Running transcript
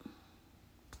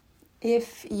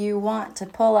If you want to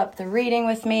pull up the reading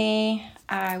with me,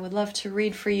 I would love to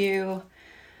read for you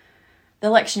the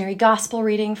lectionary gospel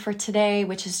reading for today,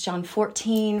 which is John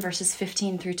 14, verses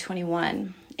 15 through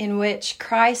 21, in which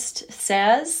Christ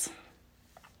says,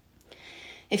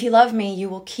 "If you love me, you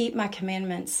will keep my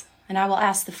commandments, and I will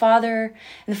ask the Father,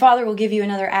 and the Father will give you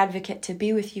another advocate to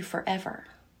be with you forever.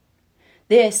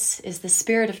 This is the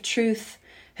Spirit of truth,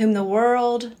 whom the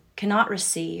world cannot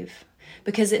receive,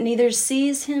 because it neither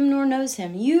sees him nor knows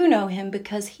him. You know him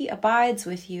because he abides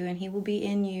with you, and he will be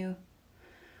in you.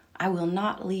 I will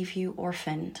not leave you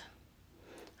orphaned.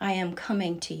 I am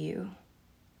coming to you.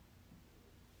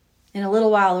 In a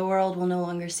little while, the world will no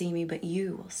longer see me, but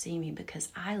you will see me because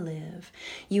I live.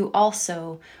 You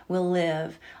also will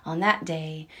live. On that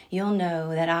day, you'll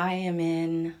know that I am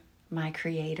in my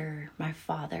Creator, my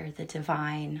Father, the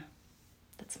divine."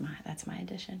 That's my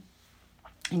addition.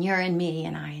 "And you're in me,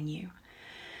 and I in you.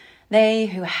 They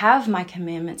who have my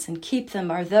commandments and keep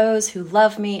them are those who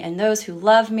love me, and those who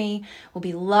love me will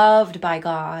be loved by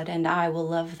God, and I will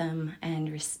love them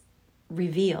and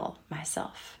reveal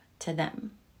myself to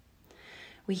them."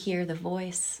 We hear the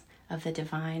voice of the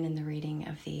divine in the reading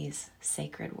of these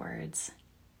sacred words.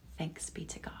 Thanks be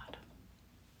to God.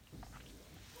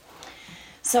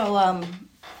 So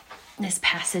this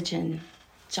passage in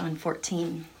John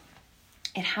 14,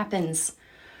 it happens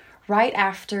right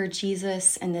after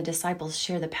Jesus and the disciples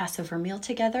share the Passover meal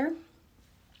together.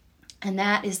 And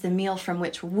that is the meal from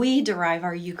which we derive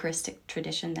our Eucharistic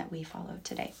tradition that we follow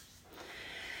today.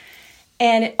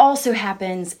 And it also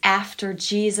happens after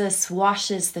Jesus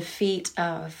washes the feet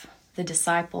of the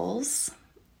disciples,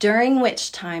 during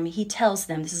which time he tells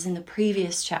them, this is in the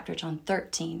previous chapter, John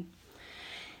 13,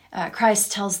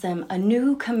 Christ tells them, "A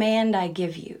new command I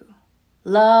give you.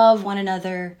 Love one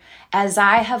another. As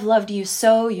I have loved you,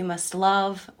 so you must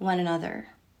love one another.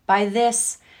 By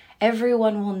this,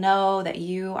 everyone will know that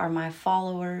you are my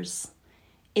followers,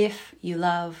 if you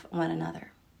love one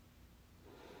another."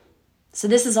 So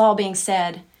this is all being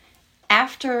said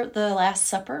after the Last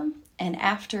Supper and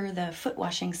after the foot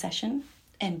washing session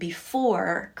and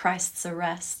before Christ's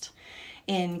arrest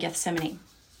in Gethsemane.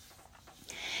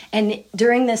 And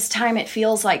during this time, it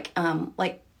feels like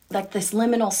this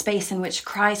liminal space in which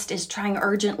Christ is trying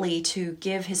urgently to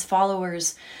give his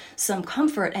followers some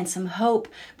comfort and some hope,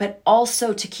 but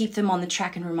also to keep them on the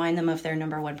track and remind them of their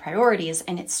number one priorities.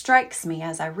 And it strikes me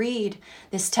as I read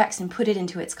this text and put it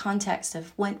into its context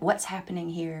of what's happening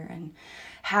here and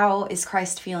how is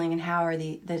Christ feeling and how are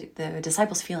the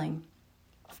disciples feeling.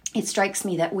 It strikes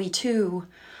me that we too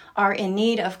are in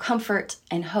need of comfort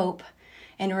and hope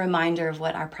and a reminder of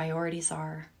what our priorities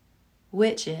are,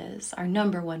 which is, our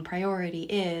number one priority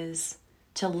is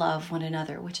to love one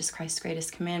another, which is Christ's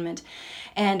greatest commandment.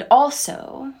 And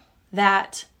also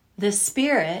that the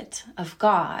Spirit of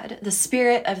God, the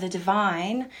Spirit of the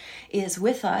divine, is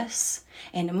with us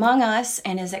and among us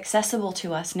and is accessible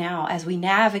to us now as we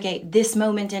navigate this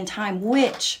moment in time,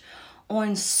 which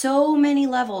on so many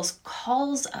levels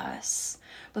calls us,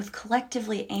 both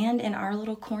collectively and in our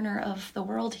little corner of the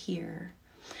world here,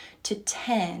 to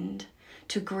tend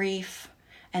to grief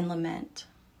and lament.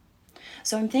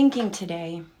 So I'm thinking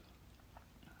today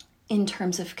in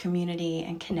terms of community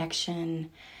and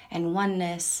connection and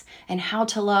oneness and how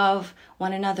to love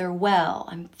one another well.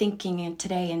 I'm thinking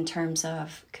today in terms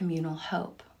of communal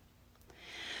hope.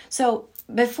 So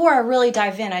before I really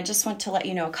dive in, I just want to let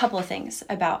you know a couple of things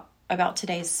about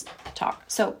today's talk.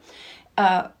 So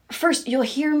first, you'll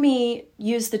hear me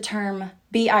use the term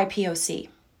BIPOC.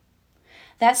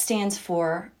 That stands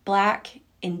for Black,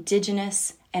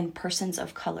 Indigenous, and Persons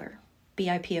of Color,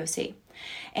 BIPOC.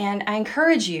 And I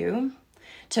encourage you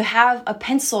to have a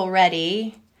pencil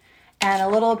ready and a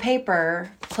little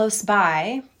paper close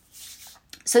by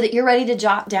so that you're ready to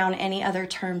jot down any other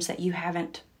terms that you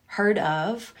haven't heard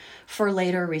of for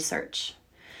later research.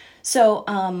 So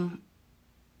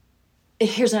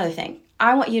here's another thing.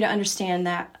 I want you to understand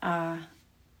that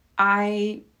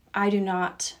I do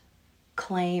not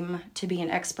claim to be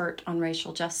an expert on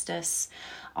racial justice,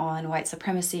 on white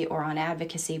supremacy, or on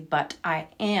advocacy, but I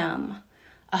am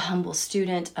a humble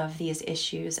student of these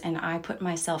issues, and I put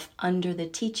myself under the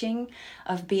teaching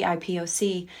of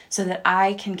BIPOC so that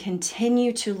I can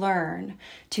continue to learn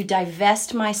to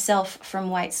divest myself from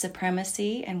white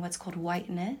supremacy and what's called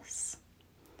whiteness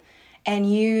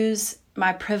and use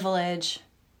my privilege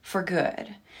for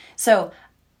good. So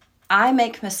I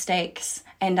make mistakes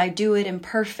and I do it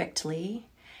imperfectly,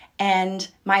 and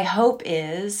my hope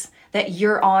is that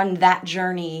you're on that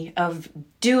journey of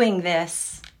doing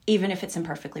this even if it's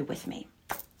imperfectly with me.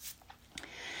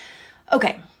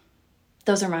 Okay,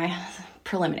 those are my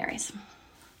preliminaries.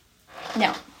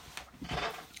 Now,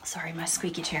 sorry, my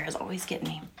squeaky chair is always getting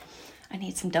me. I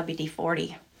need some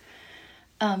WD-40.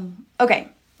 Okay,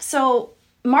 so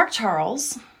Mark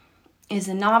Charles is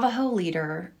a Navajo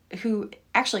leader who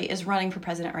actually is running for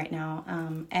president right now.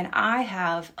 And I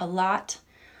have a lot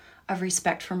of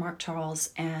respect for Mark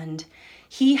Charles, and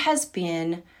he has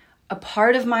been a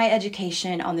part of my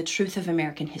education on the truth of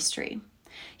American history.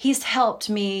 He's helped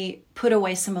me put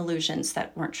away some illusions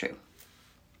that weren't true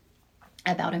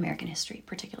about American history,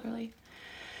 particularly.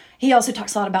 He also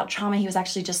talks a lot about trauma. He was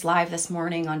actually just live this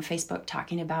morning on Facebook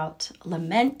talking about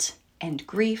lament and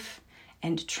grief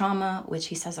and trauma, which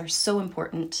he says are so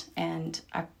important, and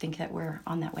I think that we're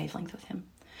on that wavelength with him.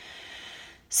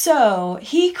 So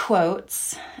he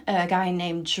quotes a guy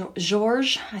named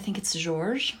George, I think it's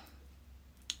George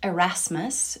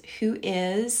Erasmus, who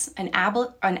is an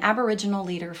Aboriginal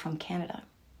leader from Canada.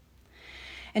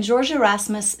 And George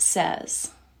Erasmus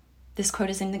says, this quote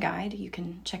is in the guide, you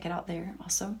can check it out there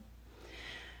also.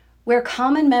 Where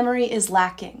common memory is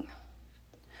lacking,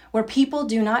 where people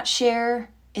do not share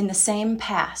in the same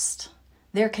past,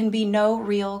 there can be no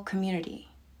real community.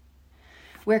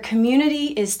 Where community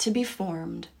is to be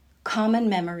formed, common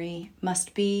memory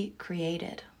must be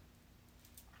created.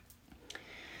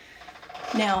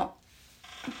 Now,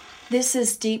 this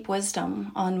is deep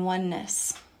wisdom on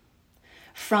oneness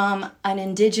from an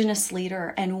Indigenous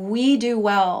leader, and we do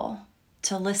well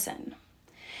to listen.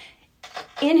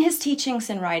 In his teachings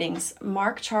and writings,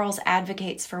 Mark Charles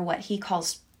advocates for what he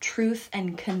calls truth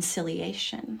and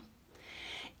conciliation,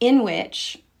 in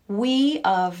which we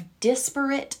of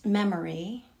disparate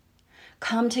memory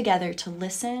come together to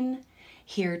listen,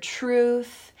 hear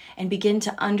truth, and begin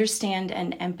to understand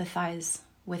and empathize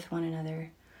with one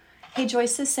another. Hey,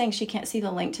 Joyce is saying she can't see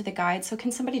the link to the guide, so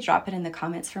can somebody drop it in the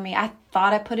comments for me? I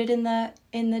thought I put it in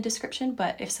the description,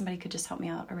 but if somebody could just help me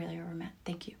out, I really would.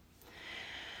 Thank you.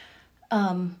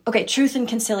 Okay, truth and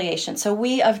conciliation. So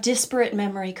we of disparate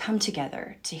memory come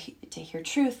together to hear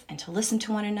truth and to listen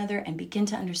to one another and begin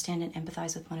to understand and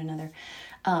empathize with one another.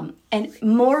 And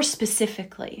more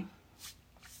specifically,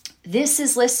 this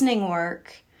is listening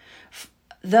work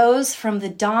those from the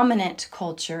dominant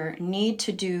culture need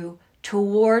to do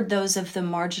toward those of the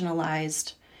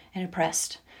marginalized and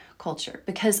oppressed culture.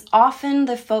 Because often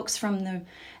the folks from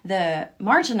the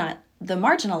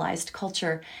marginalized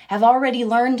culture have already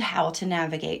learned how to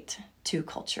navigate two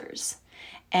cultures.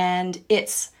 And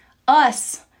it's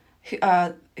us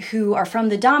who are from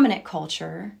the dominant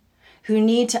culture who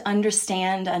need to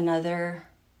understand another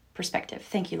perspective.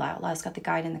 Thank you, Lyle. Lyle's got the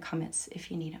guide in the comments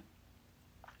if you need it.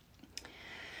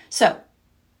 So,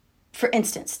 for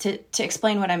instance, to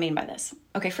explain what I mean by this.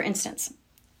 Okay, for instance,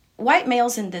 white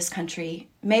males in this country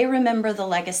may remember the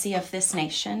legacy of this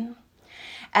nation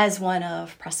as one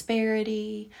of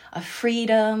prosperity, of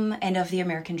freedom, and of the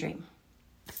American dream.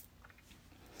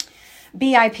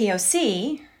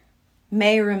 BIPOC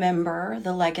may remember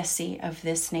the legacy of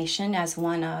this nation as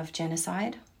one of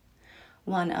genocide,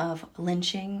 one of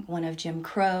lynching, one of Jim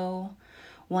Crow,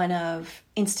 one of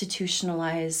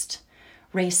institutionalized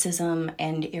racism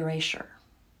and erasure.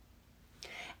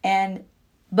 And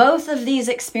both of these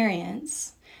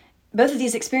experiences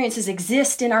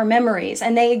exist in our memories,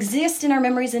 and they exist in our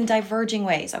memories in diverging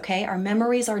ways, okay? Our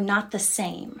memories are not the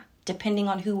same, depending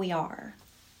on who we are.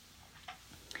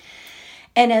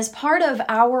 And as part of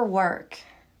our work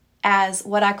as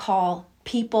what I call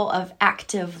people of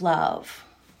active love,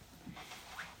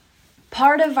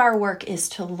 part of our work is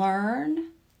to learn,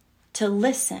 to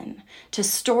listen to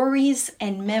stories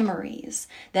and memories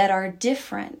that are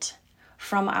different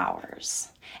from ours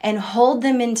and hold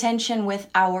them in tension with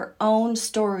our own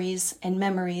stories and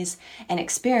memories and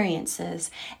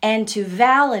experiences, and to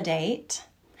validate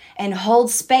and hold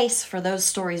space for those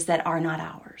stories that are not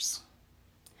ours.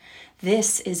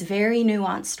 This is very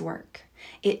nuanced work.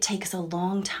 It takes a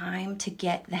long time to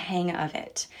get the hang of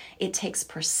it. It takes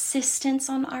persistence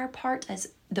on our part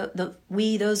as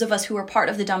those of us who are part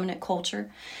of the dominant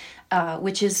culture,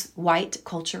 which is white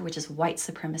culture, which is white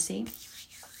supremacy.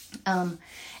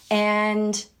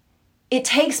 And it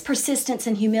takes persistence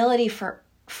and humility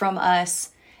from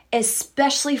us,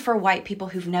 especially for white people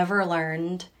who've never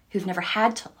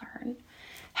had to learn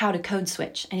how to code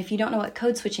switch. And if you don't know what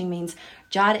code switching means,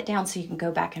 jot it down so you can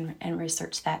go back and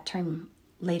research that term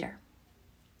later.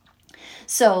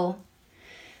 So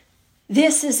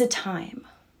this is a time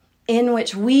in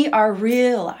which we are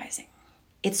realizing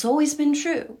it's always been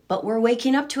true, but we're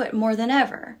waking up to it more than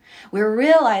ever. We're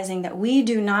realizing that we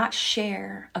do not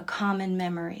share a common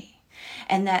memory,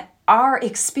 and that our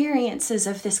experiences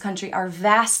of this country are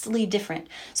vastly different.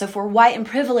 So if we're white and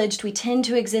privileged, we tend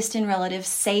to exist in relative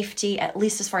safety, at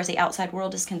least as far as the outside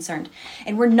world is concerned.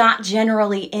 And we're not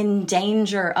generally in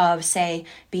danger of, say,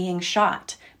 being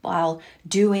shot while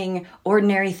doing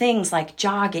ordinary things like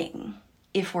jogging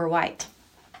if we're white.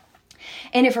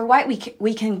 And if we're white,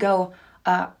 we can go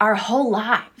our whole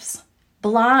lives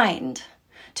blind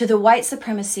to the white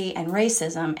supremacy and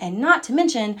racism, and not to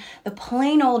mention the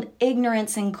plain old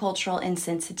ignorance and cultural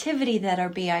insensitivity that our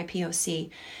BIPOC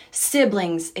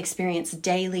siblings experience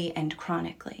daily and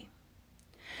chronically.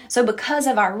 So because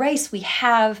of our race, we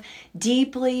have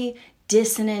deeply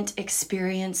dissonant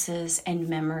experiences and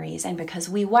memories. And because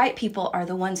we white people are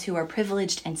the ones who are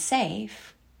privileged and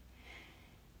safe,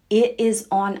 it is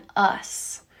on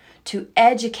us to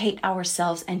educate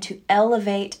ourselves and to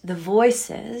elevate the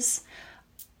voices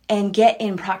and get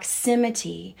in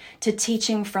proximity to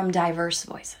teaching from diverse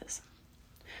voices.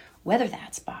 Whether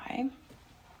that's by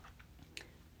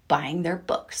buying their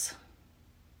books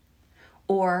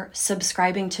or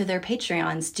subscribing to their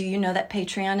Patreons. Do you know that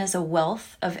Patreon is a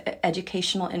wealth of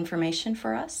educational information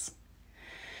for us?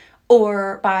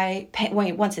 Or by,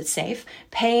 once it's safe,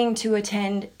 paying to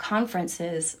attend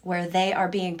conferences where they are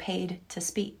being paid to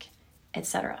speak,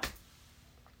 etc.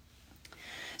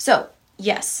 So,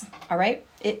 yes, all right,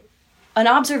 an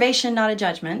observation, not a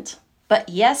judgment, but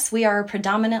yes, we are a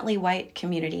predominantly white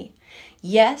community.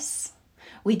 Yes,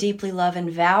 we deeply love and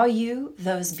value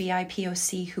those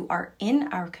BIPOC who are in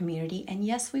our community, and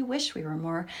yes, we wish we were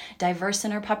more diverse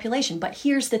in our population. But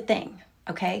here's the thing,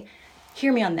 okay?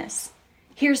 Hear me on this.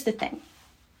 Here's the thing.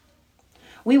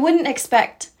 We wouldn't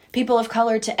expect people of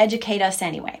color to educate us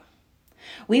anyway.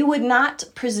 We would not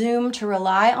presume to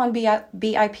rely on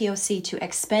BIPOC to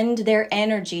expend their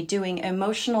energy doing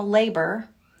emotional labor.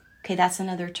 Okay, that's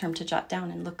another term to jot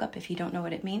down and look up if you don't know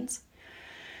what it means.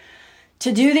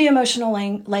 To do the emotional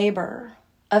labor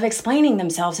of explaining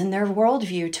themselves and their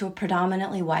worldview to a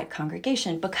predominantly white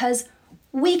congregation, because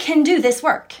we can do this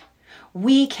work.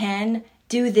 We can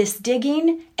do this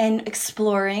digging and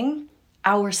exploring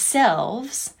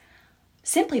ourselves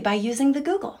simply by using the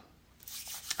Google.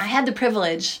 I had the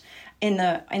privilege in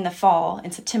the fall,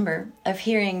 in September, of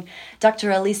hearing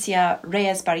Dr. Alicia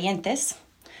Reyes Barrientos,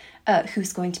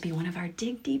 who's going to be one of our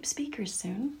Dig Deep speakers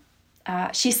soon.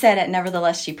 She said at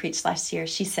Nevertheless, she preached last year,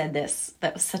 she said this,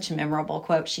 that was such a memorable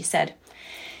quote. She said,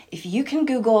 if you can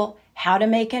Google how to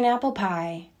make an apple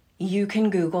pie, you can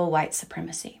Google white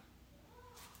supremacy.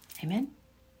 Amen?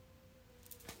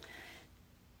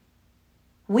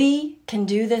 We can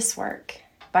do this work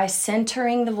by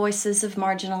centering the voices of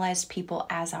marginalized people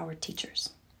as our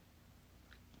teachers.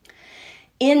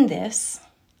 In this,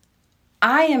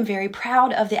 I am very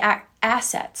proud of the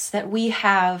assets that we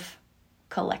have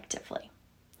collectively.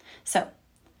 So,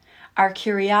 our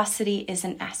curiosity is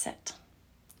an asset.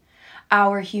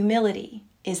 Our humility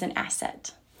is an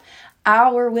asset.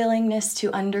 Our willingness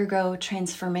to undergo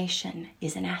transformation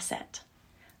is an asset.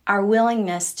 Our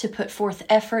willingness to put forth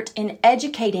effort in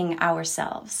educating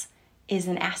ourselves is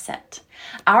an asset.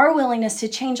 Our willingness to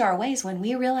change our ways when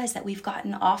we realize that we've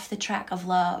gotten off the track of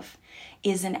love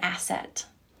is an asset.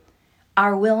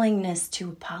 Our willingness to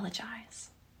apologize.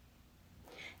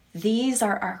 These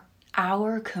are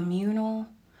our communal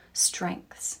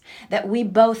strengths that we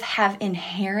both have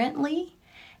inherently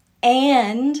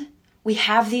and we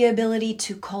have the ability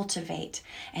to cultivate.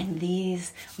 And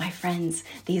these, my friends,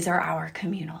 these are our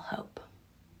communal hope.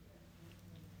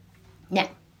 Now,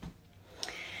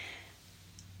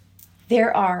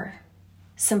 there are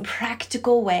some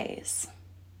practical ways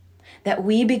that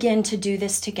we begin to do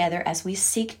this together as we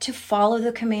seek to follow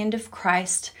the command of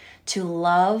Christ to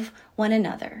love one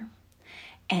another.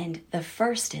 And the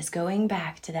first is going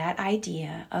back to that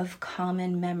idea of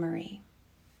common memory.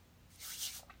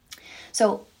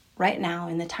 So right now,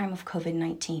 in the time of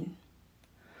COVID-19,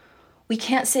 we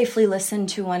can't safely listen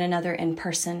to one another in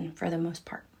person for the most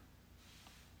part.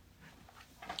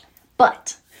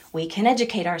 But we can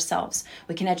educate ourselves.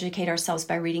 We can educate ourselves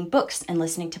by reading books and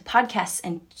listening to podcasts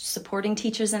and supporting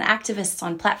teachers and activists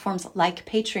on platforms like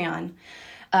Patreon.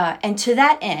 And to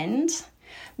that end,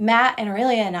 Matt and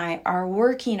Aurelia and I are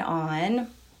working on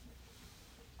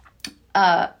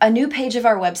a new page of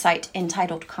our website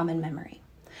entitled Common Memory.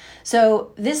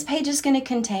 So this page is going to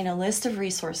contain a list of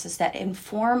resources that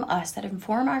inform us, that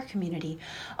inform our community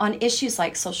on issues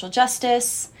like social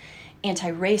justice,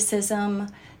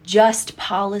 anti-racism, just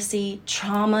policy,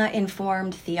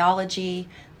 trauma-informed theology,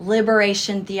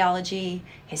 liberation theology,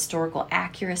 historical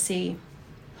accuracy.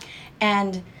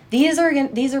 And these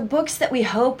are books that we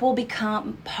hope will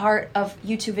become part of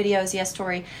YouTube videos, yes,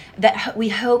 Tori, that we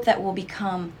hope that will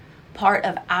become part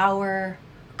of our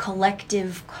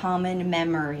collective common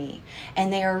memory.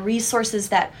 And they are resources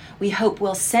that we hope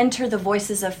will center the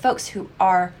voices of folks who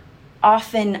are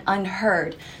often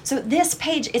unheard. So this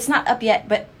page, it's not up yet,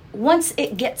 but once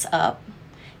it gets up,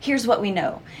 here's what we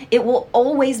know. It will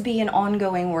always be an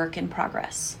ongoing work in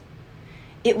progress.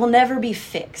 It will never be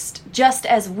fixed, just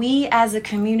as we as a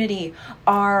community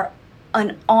are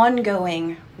an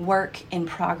ongoing work in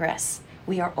progress.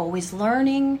 We are always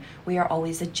learning, we are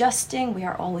always adjusting, we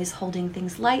are always holding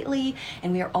things lightly,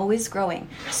 and we are always growing.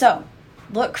 So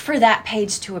look for that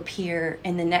page to appear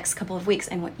in the next couple of weeks.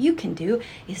 And what you can do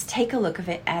is take a look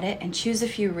at it and choose a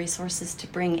few resources to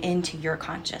bring into your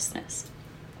consciousness.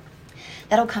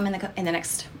 That'll come in the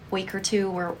next week or two.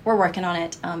 We're working on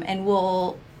it, and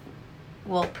we'll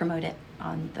promote it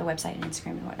on the website and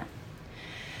Instagram and whatnot.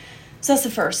 So that's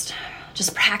the first,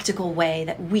 just practical way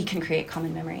that we can create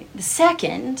common memory. The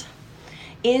second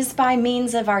is by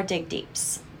means of our dig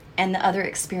deeps and the other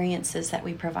experiences that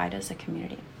we provide as a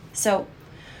community. So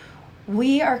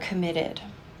we are committed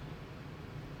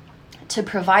to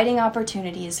providing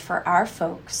opportunities for our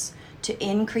folks to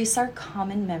increase our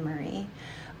common memory,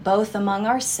 both among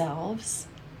ourselves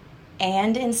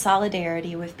and in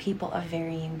solidarity with people of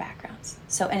varying backgrounds.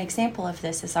 So an example of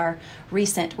this is our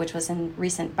recent, which was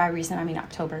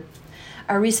October,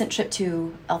 our recent trip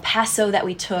to El Paso that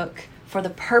we took for the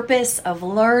purpose of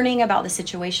learning about the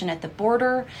situation at the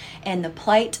border and the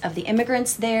plight of the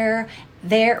immigrants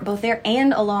both there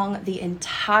and along the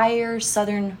entire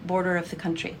southern border of the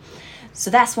country.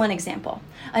 So that's one example.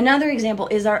 Another example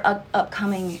is our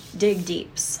upcoming Dig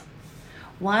Deeps.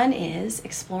 One is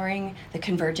exploring the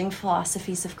converging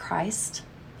philosophies of Christ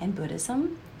and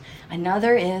Buddhism.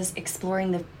 Another is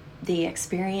exploring the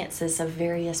experiences of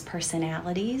various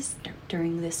personalities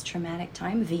during this traumatic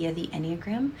time via the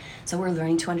Enneagram. So we're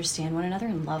learning to understand one another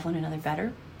and love one another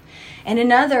better. And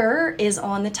another is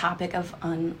on the topic of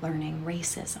unlearning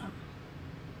racism.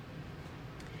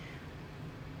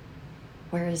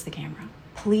 Where is the camera?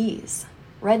 Please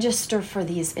register for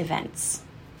these events.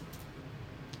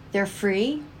 They're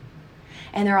free,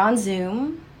 and they're on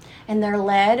Zoom, and they're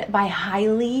led by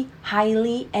highly,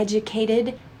 highly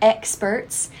educated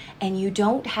experts, and you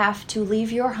don't have to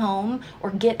leave your home or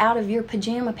get out of your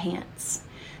pajama pants.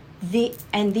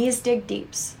 These Dig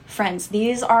Deeps, friends,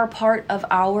 these are part of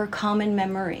our common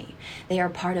memory. They are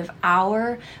part of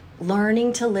our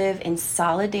learning to live in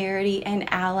solidarity and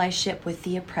allyship with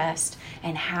the oppressed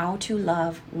and how to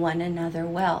love one another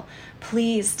well.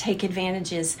 Please take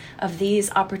advantages of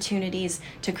these opportunities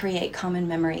to create common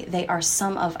memory. They are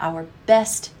some of our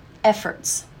best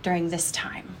efforts during this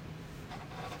time.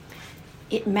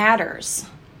 It matters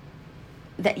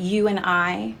that you and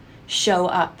I show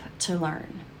up to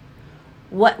learn.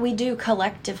 What we do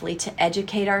collectively to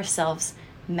educate ourselves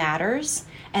matters,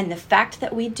 and the fact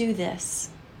that we do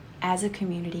this as a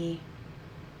community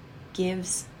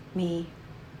gives me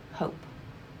hope.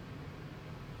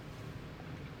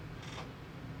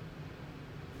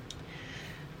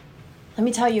 Let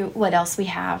me tell you what else we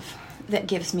have that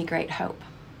gives me great hope.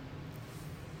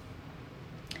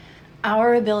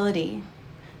 Our ability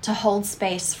to hold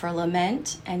space for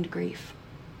lament and grief.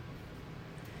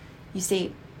 You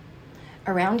see,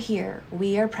 around here,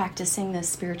 we are practicing the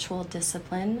spiritual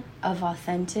discipline of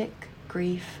authentic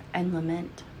grief and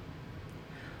lament.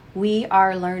 We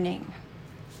are learning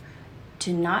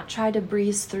to not try to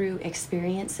breeze through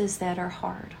experiences that are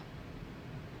hard.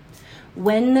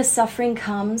 When the suffering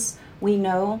comes, we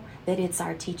know that it's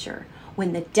our teacher.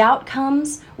 When the doubt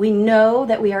comes, we know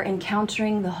that we are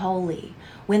encountering the holy.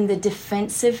 When the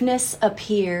defensiveness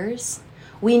appears,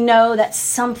 we know that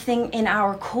something in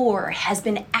our core has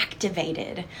been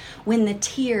activated. When the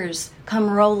tears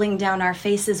come rolling down our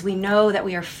faces, we know that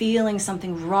we are feeling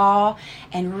something raw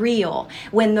and real.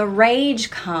 When the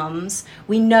rage comes,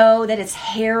 we know that it's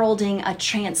heralding a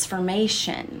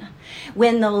transformation.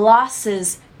 When the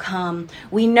losses come,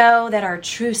 we know that our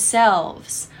true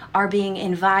selves are being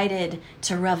invited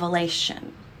to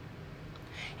revelation.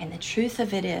 And the truth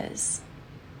of it is,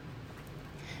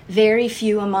 very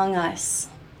few among us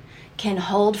can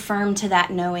hold firm to that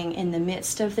knowing in the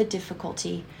midst of the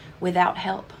difficulty without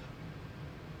help.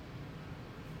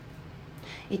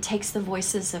 It takes the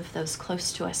voices of those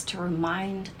close to us to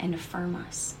remind and affirm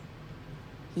us.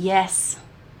 Yes,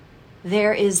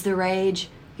 there is the rage.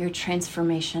 Your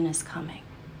transformation is coming.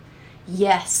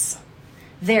 Yes,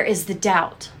 there is the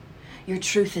doubt. Your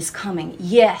truth is coming.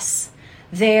 Yes,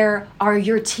 there are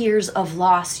your tears of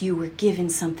loss. You were given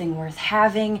something worth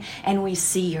having, and we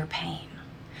see your pain.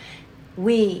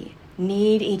 We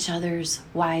need each other's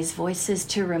wise voices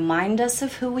to remind us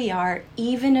of who we are,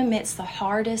 even amidst the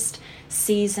hardest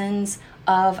seasons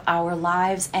of our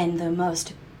lives and the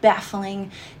most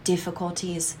baffling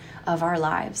difficulties of our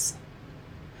lives.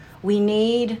 We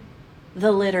need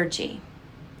the liturgy,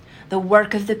 the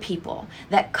work of the people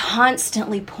that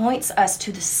constantly points us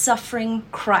to the suffering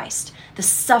Christ, the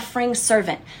suffering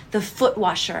servant, the foot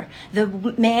washer, the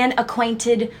man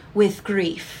acquainted with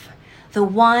grief, the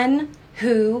one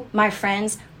who, my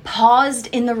friends, paused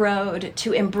in the road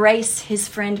to embrace his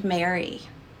friend Mary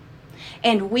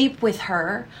and weep with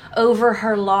her over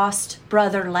her lost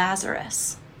brother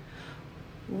Lazarus.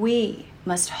 We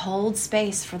must hold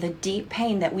space for the deep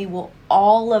pain that we will,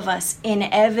 all of us,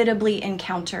 inevitably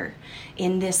encounter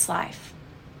in this life.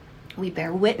 We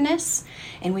bear witness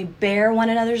and we bear one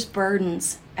another's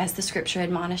burdens as the scripture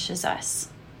admonishes us.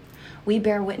 We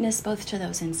bear witness both to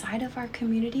those inside of our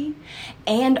community,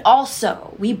 and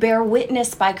also we bear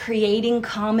witness by creating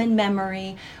common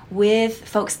memory with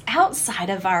folks outside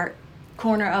of our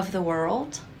corner of the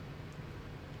world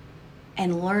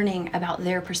and learning about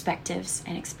their perspectives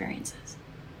and experiences.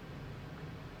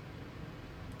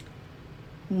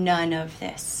 None of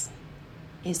this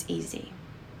is easy.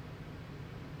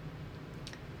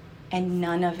 And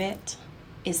none of it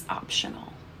is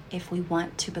optional if we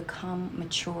want to become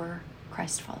mature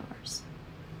Christ followers.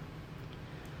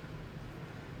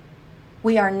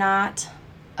 We are not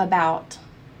about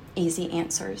easy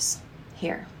answers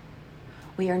here.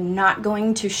 We are not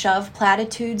going to shove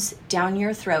platitudes down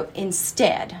your throat.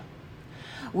 Instead,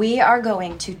 we are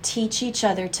going to teach each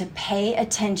other to pay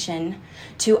attention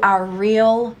to our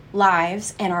real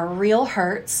lives and our real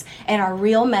hurts and our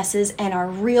real messes and our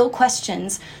real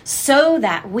questions so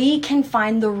that we can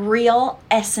find the real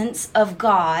essence of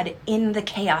God in the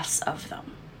chaos of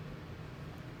them.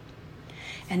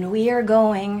 And we are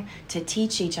going to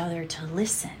teach each other to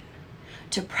listen,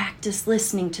 to practice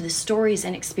listening to the stories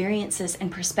and experiences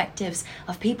and perspectives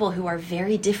of people who are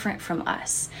very different from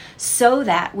us, so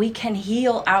that we can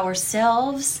heal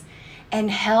ourselves and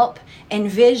help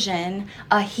envision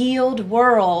a healed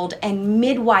world and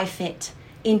midwife it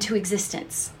into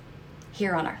existence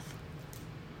here on earth.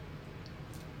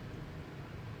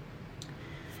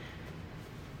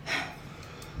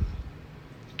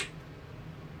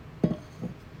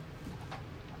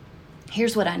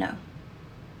 Here's what I know.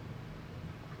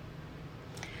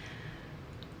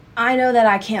 I know that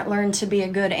I can't learn to be a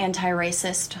good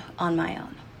anti-racist on my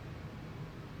own.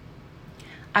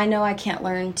 I know I can't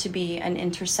learn to be an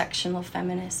intersectional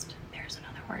feminist. There's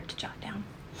another word to jot down.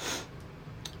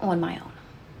 On my own.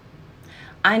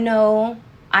 I know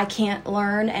I can't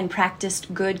learn and practice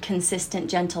good, consistent,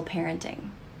 gentle parenting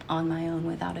on my own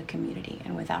without a community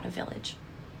and without a village.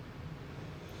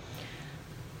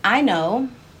 I know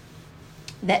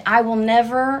that I will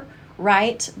never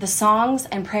write the songs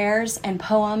and prayers and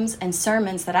poems and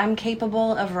sermons that I'm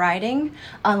capable of writing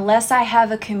unless I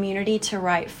have a community to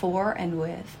write for and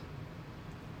with.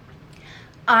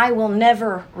 I will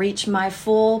never reach my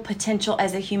full potential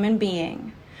as a human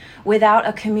being without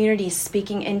a community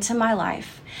speaking into my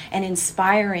life and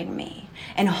inspiring me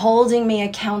and holding me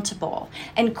accountable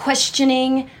and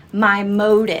questioning my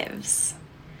motives,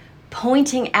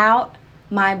 pointing out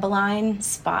my blind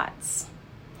spots,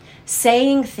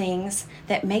 saying things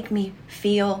that make me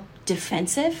feel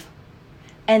defensive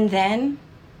and then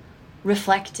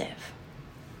reflective.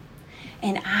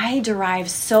 And I derive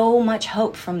so much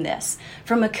hope from this,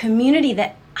 from a community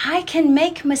that I can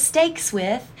make mistakes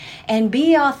with and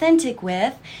be authentic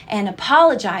with and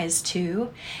apologize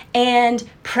to and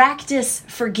practice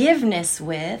forgiveness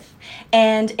with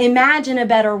and imagine a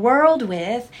better world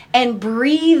with and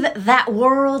breathe that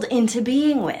world into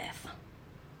being with.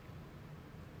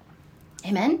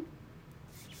 Amen?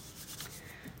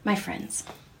 My friends,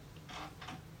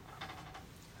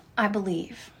 I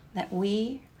believe that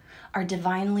we are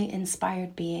divinely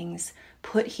inspired beings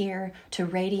put here to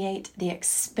radiate the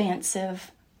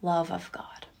expansive love of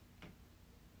God.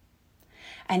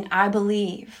 And I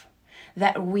believe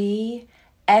that we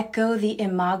echo the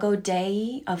imago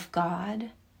Dei of God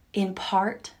in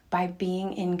part by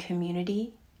being in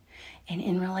community and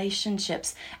in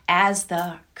relationships as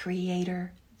the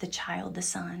Creator, the Child, the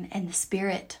Son, and the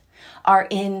Spirit are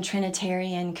in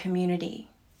Trinitarian community.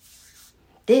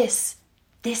 This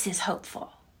is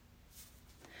hopeful.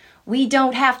 We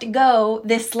don't have to go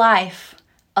this life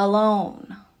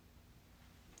alone.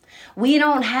 We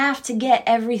don't have to get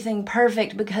everything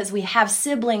perfect because we have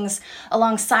siblings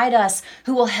alongside us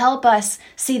who will help us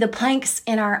see the planks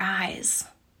in our eyes.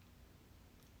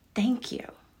 Thank you,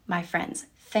 my friends.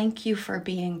 Thank you for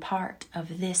being part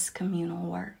of this communal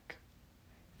work.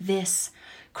 this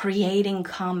creating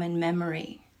common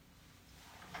memory,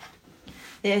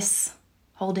 this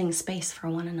holding space for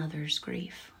one another's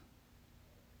grief,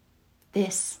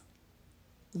 this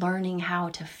learning how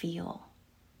to feel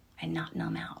and not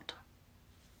numb out,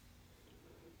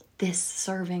 this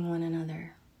serving one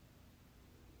another,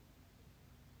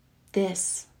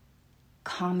 this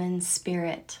common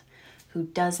spirit who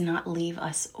does not leave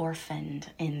us orphaned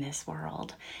in this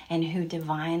world and who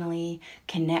divinely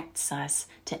connects us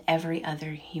to every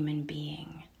other human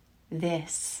being.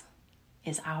 This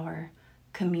is our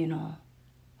communal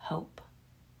hope.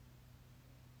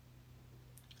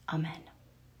 Amen.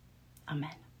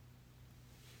 Amen.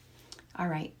 All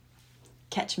right.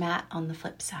 Catch Matt on the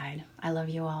flip side. I love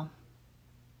you all.